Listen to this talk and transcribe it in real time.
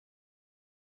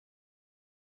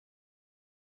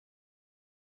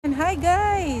Hi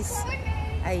guys!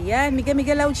 Ayan, miga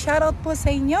loud shoutout po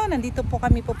sa inyo. Nandito po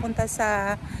kami pupunta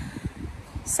sa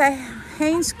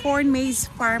Haynes Corn Maze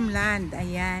Farmland.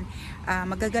 Ayan,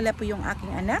 magagala po yung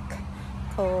aking anak.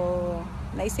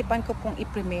 Naisipan ko pong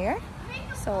i-premiere.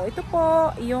 So, ito po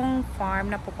yung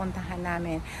farm na pupuntahan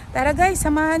namin. Tara guys,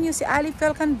 samahan nyo si Ali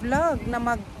Falcon Vlog na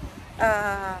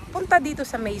punta dito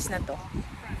sa maze na to.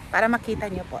 Para makita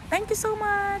nyo po. Thank you so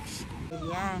much!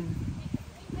 Ayan.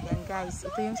 Ayan guys,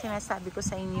 ito yung sinasabi ko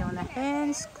sa inyo na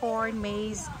Haynes Corn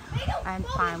Maze and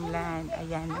Farmland.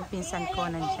 Ayan, yung pinsan ko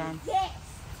nandyan.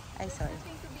 Ay, sorry.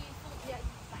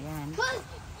 Ayan.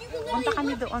 Punta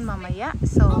kami doon mamaya.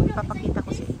 So, ipapakita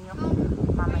ko sa inyo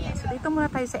mamaya. So, dito muna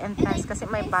tayo sa entrance kasi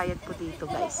may bayad po dito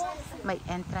guys. May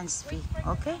entrance fee.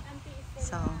 Okay?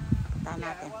 So, punta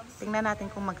natin. Tingnan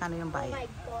natin kung magkano yung bayad.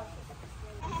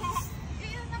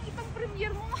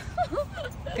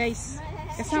 Guys,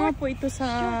 kasama po ito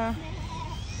sa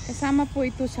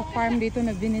farm dito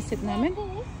na binisit namin.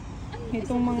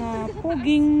 Itong mga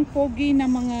pogi na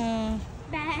mga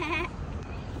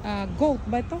goat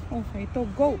ba ito? Okay, ito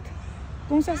goat.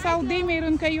 Kung sa Saudi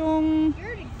meron kayong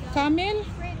camel,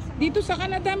 dito sa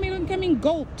Canada meron kaming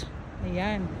goat.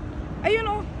 Ayan. Ayun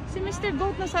oh, si Mr.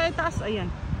 Goat na sa itaas.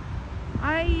 Ayan.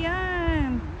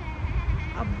 Ayan.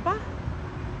 Aba.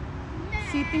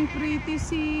 Sitting pretty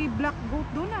si black goat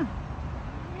doon ah.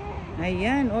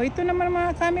 Ayan. O ito naman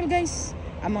mga camel guys.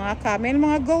 Ang mga camel,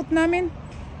 mga goat namin.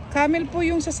 Camel po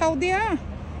yung sa Saudi ha.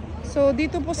 So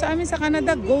dito po sa amin sa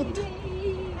Canada, goat.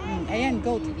 Ayan,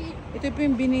 goat. Ito po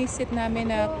yung binisit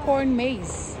namin na corn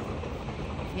maze.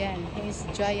 Yan. Here's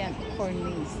giant corn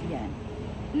maze. Yan.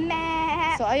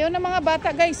 So ayaw ng mga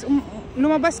bata guys.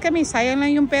 Lumabas kami. Sayang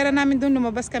lang yung pera namin doon.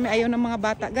 Lumabas kami. Ayaw ng mga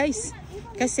bata guys.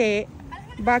 Kasi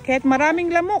bakit? Maraming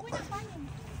lamok.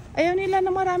 Ayaw nila na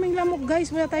maraming lamok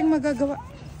guys. Wala tayong magagawa.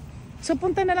 So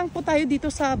punta na lang po tayo dito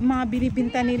sa mga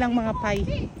binibinta nilang mga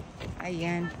pie.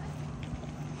 Ayan.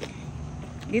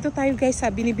 Dito tayo guys sa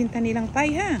binibinta nilang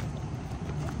pie ha.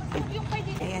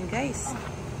 Ayan guys.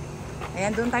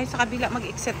 Ayan doon tayo sa kabila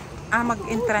mag-exit.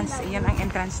 Mag-entrance. Ayan ang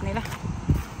entrance nila.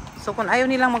 So kung ayaw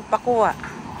nilang magpakuha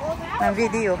ng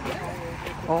video,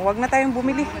 wag na tayong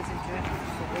bumili.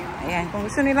 Ayan, kung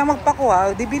gusto nilang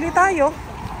magpakuha, dibili tayo.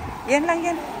 Yan lang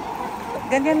yan.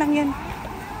 Ganyan lang yan.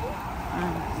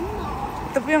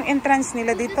 Ito po yung entrance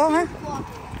nila dito, ha?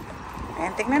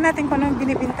 Ayan, tignan natin kung anong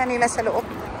binibinta nila sa loob.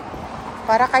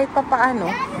 Para kahit pa paano.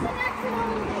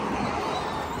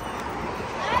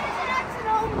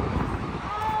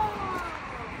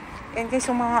 Ayan guys,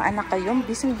 yung mga anak kayo,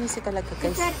 busy talaga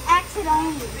guys.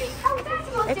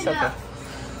 It's okay.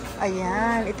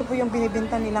 Ayan, ito po yung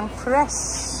binibinta nilang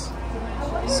fresh.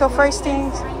 So first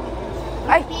thing,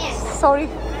 ay, sorry.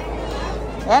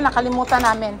 Ayan, nakalimutan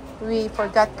namin. We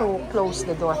forgot to close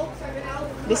the door.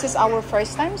 This is our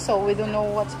first time, so we don't know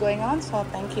what's going on. So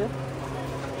thank you.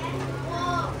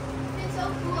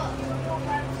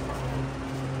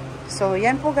 So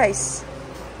yan po guys.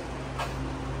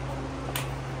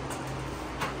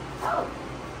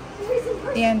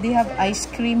 And they have ice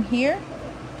cream here.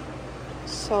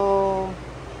 So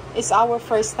it's our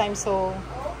first time, so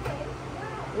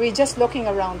we're just looking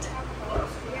around.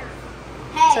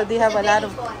 So they have a lot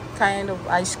of kind of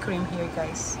ice cream here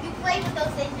guys. You played with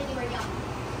those things when you were young.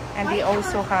 And they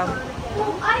also have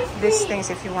these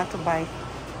things if you want to buy.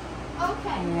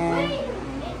 Okay. Ayan.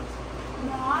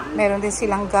 Meron din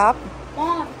silang gap.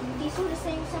 Mom, these are the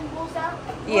same symbols out?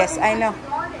 Yes, I know.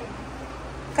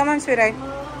 Come on, sweetheart.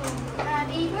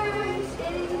 Happy birthday.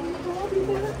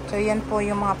 So yan po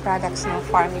yung mga products ng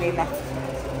farm nila.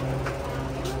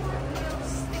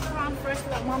 Stick around first,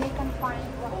 let mommy can find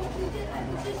one.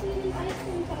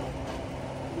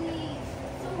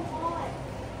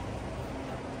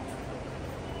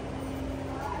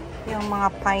 Yung mga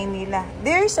pie nila.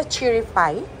 There's a cherry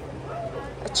pie.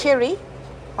 A cherry?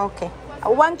 Okay.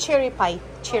 One cherry pie.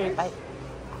 Cherry pie.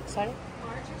 Sorry?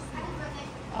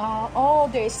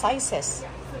 Oh, there is sizes.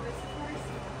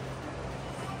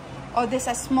 Oh,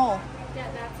 this is small. Yeah,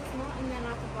 that's a small, and then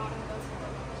at the bottom those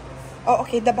are. Oh,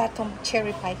 okay. The bottom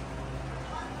cherry pie.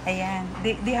 Ayan.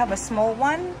 They have a small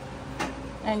one.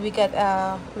 And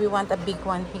we want a big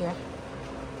one here.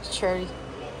 Cherry.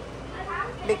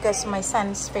 Because my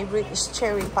son's favorite is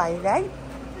cherry pie, right?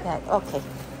 Yeah, okay.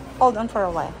 Hold on for a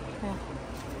while. Yeah.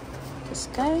 This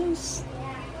guys.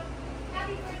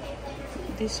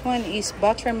 This one is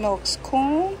buttermilk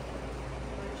scone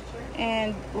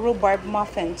and rhubarb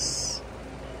muffins.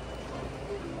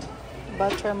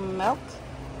 Buttermilk.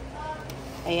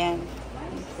 Ayan.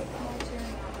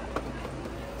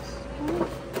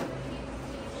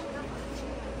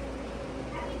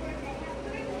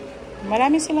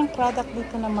 Marami silang product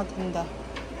dito na maganda.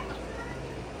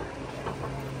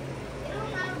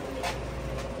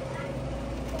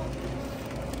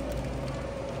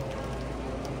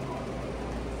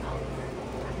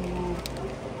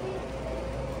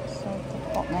 So, ito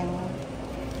po ngayon.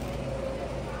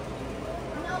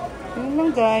 Yun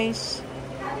lang guys.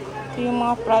 Ito yung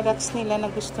mga products nila na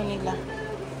gusto nila.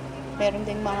 Meron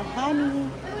din mga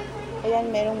honey.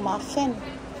 Ayan, merong muffin.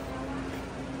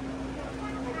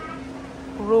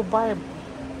 Rhubarb.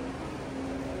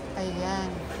 Ayan.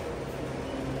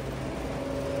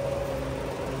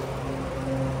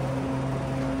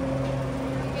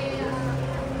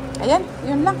 Ayan,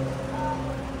 yun lang.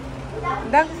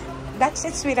 That's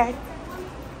it, sweetheart.